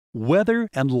Weather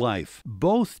and life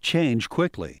both change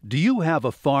quickly. Do you have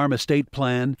a farm estate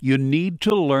plan? You need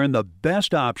to learn the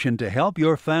best option to help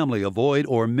your family avoid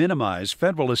or minimize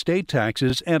federal estate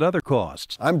taxes and other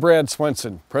costs. I'm Brad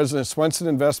Swenson, President of Swenson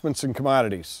Investments and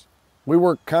Commodities. We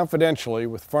work confidentially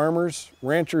with farmers,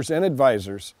 ranchers, and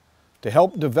advisors to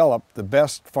help develop the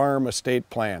best farm estate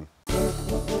plan.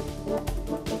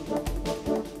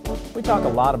 We talk a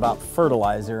lot about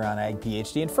fertilizer on Ag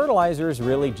PhD, and fertilizer is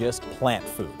really just plant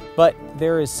food. But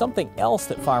there is something else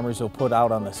that farmers will put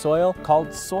out on the soil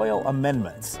called soil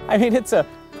amendments. I mean, it's a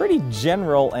pretty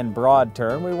general and broad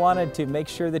term. We wanted to make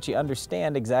sure that you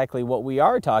understand exactly what we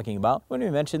are talking about when we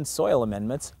mention soil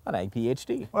amendments on Ag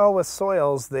PhD. Well, with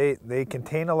soils, they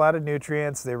contain a lot of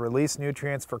nutrients, they release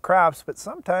nutrients for crops, but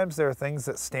sometimes there are things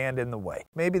that stand in the way.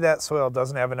 Maybe that soil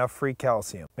doesn't have enough free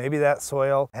calcium. Maybe that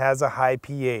soil has a high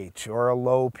pH or a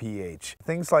low pH.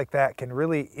 Things like that can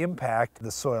really impact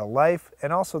the soil life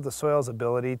and also the soil's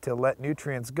ability to let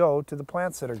nutrients go to the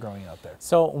plants that are growing out there.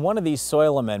 So one of these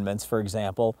soil amendments, for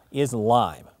example, is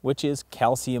lime, which is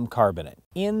calcium carbonate.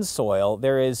 In soil,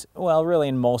 there is, well, really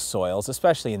in most soils,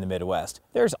 especially in the Midwest,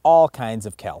 there's all kinds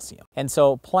of calcium. And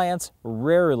so plants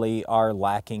rarely are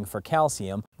lacking for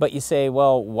calcium. But you say,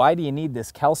 well, why do you need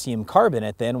this calcium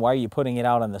carbonate then? Why are you putting it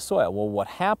out on the soil? Well, what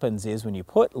happens is when you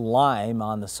put lime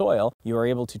on the soil, you are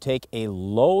able to take a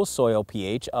low soil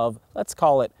pH of, let's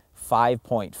call it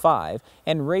 5.5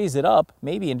 and raise it up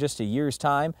maybe in just a year's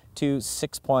time to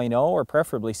 6.0 or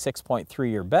preferably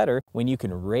 6.3 or better. When you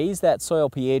can raise that soil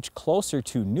pH closer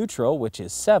to neutral, which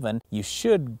is 7, you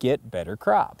should get better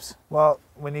crops. Well,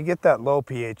 when you get that low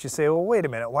pH, you say, well, wait a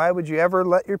minute, why would you ever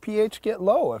let your pH get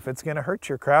low if it's going to hurt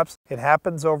your crops? It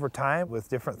happens over time with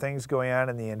different things going on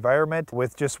in the environment,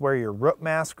 with just where your root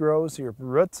mass grows. Your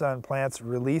roots on plants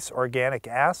release organic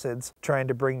acids trying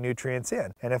to bring nutrients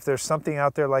in. And if there's something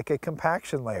out there like a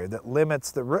compaction layer that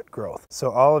limits the root growth, so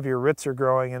all of your roots are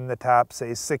growing in the top,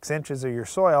 say 6 inches of your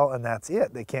soil, and that's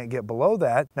it. They can't get below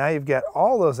that. Now you've got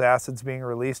all those acids being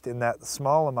released in that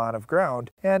small amount of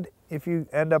ground. And if you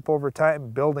end up over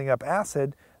time building up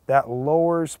acid, that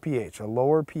lowers pH. A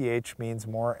lower pH means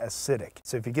more acidic.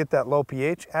 So if you get that low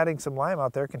pH, adding some lime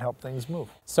out there can help things move.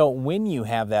 So when you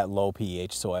have that low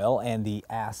pH soil and the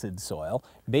acid soil,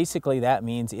 basically that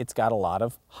means it's got a lot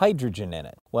of hydrogen in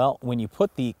it. Well, when you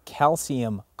put the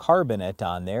calcium carbonate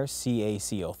on there,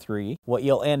 CaCO3, what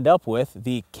you'll end up with,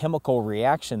 the chemical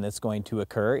reaction that's going to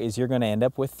occur, is you're going to end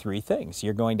up with 3 things.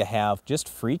 You're going to have just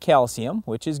free calcium,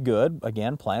 which is good.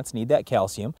 Again, plants need that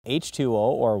calcium, H2O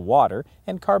or water,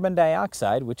 and carbon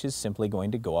dioxide, which is simply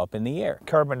going to go up in the air.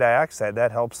 Carbon dioxide,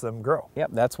 that helps them grow.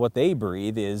 Yep, that's what they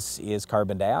breathe is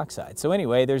carbon dioxide. So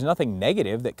anyway, there's nothing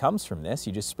negative that comes from this.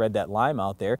 You just spread that lime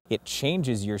out there. It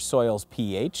changes your soil's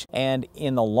pH, and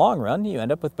in the long run, you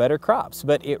end up with better crops.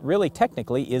 But it really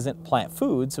technically isn't plant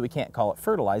food, so we can't call it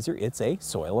fertilizer. It's a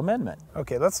soil amendment.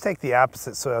 Okay, let's take the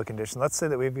opposite soil condition. Let's say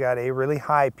that we've got a really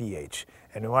high pH,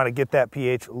 and we want to get that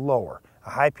pH lower.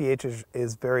 A high pH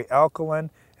is very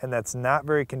alkaline, and that's not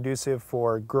very conducive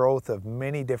for growth of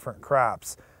many different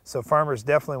crops. So farmers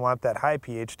definitely want that high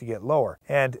pH to get lower.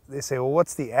 And they say, well,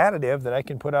 what's the additive that I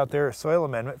can put out there, a soil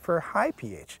amendment for high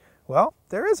pH? Well,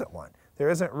 there isn't one. There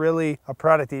isn't really a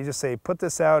product that you just say, put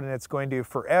this out and it's going to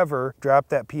forever drop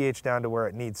that pH down to where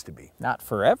it needs to be. Not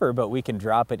forever, but we can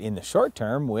drop it in the short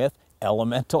term with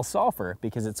elemental sulfur,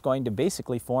 because it's going to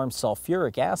basically form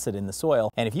sulfuric acid in the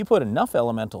soil. And if you put enough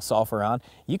elemental sulfur on,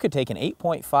 you could take an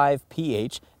 8.5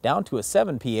 pH down to a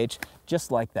 7 pH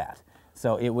just like that.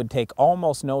 So it would take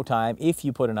almost no time if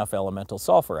you put enough elemental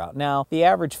sulfur out. Now, the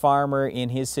average farmer in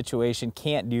his situation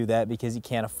can't do that because he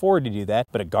can't afford to do that,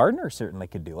 but a gardener certainly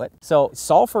could do it. So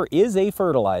sulfur is a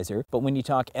fertilizer, but when you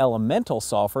talk elemental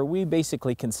sulfur, we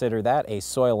basically consider that a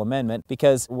soil amendment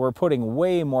because we're putting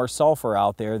way more sulfur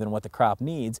out there than what the crop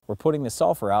needs. We're putting the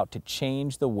sulfur out to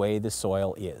change the way the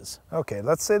soil is. Okay,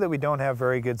 let's say that we don't have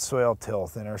very good soil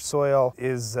tilth and our soil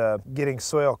is getting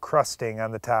soil crusting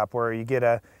on the top, where you get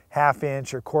a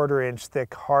half-inch or quarter-inch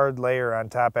thick hard layer on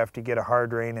top after you get a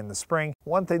hard rain in the spring.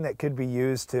 One thing that could be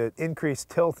used to increase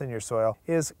tilth in your soil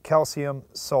is calcium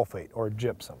sulfate or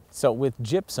gypsum. So with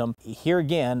gypsum, here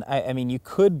again, I mean, you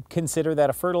could consider that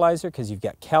a fertilizer because you've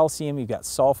got calcium, you've got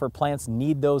sulfur. Plants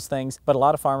need those things, but a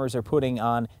lot of farmers are putting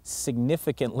on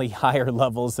significantly higher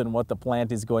levels than what the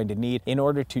plant is going to need in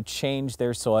order to change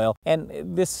their soil.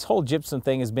 And this whole gypsum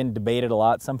thing has been debated a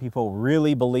lot. Some people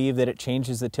really believe that it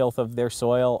changes the tilth of their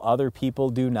soil. Other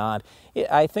people do not.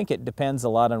 I think it depends a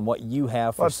lot on what you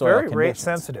have for soil conditions. It's very rate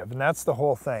sensitive, and that's the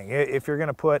whole thing. If you're going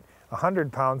to put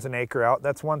 100 pounds an acre out,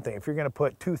 that's one thing. If you're going to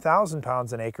put 2,000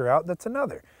 pounds an acre out, that's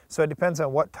another. So it depends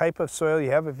on what type of soil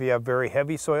you have. If you have very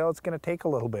heavy soil, it's going to take a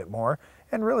little bit more.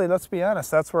 And really, let's be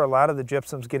honest, that's where a lot of the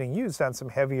gypsum's getting used, on some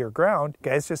heavier ground.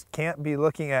 Guys just can't be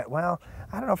looking at, well,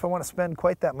 I don't know if I want to spend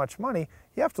quite that much money.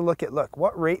 You have to look at, look,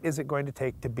 what rate is it going to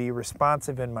take to be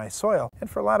responsive in my soil? And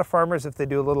for a lot of farmers, if they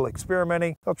do a little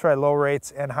experimenting, they'll try low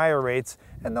rates and higher rates,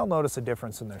 and they'll notice a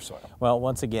difference in their soil. Well,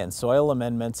 once again, soil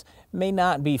amendments may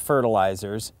not be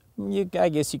fertilizers. I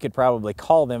guess you could probably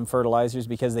call them fertilizers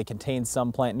because they contain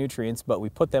some plant nutrients, but we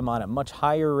put them on at much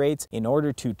higher rates in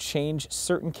order to change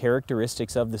certain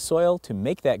characteristics of the soil to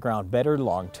make that ground better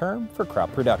long term for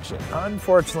crop production.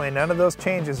 Unfortunately, none of those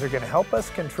changes are going to help us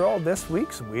control this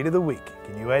week's Weed of the Week.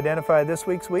 Can you identify this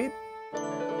week's weed?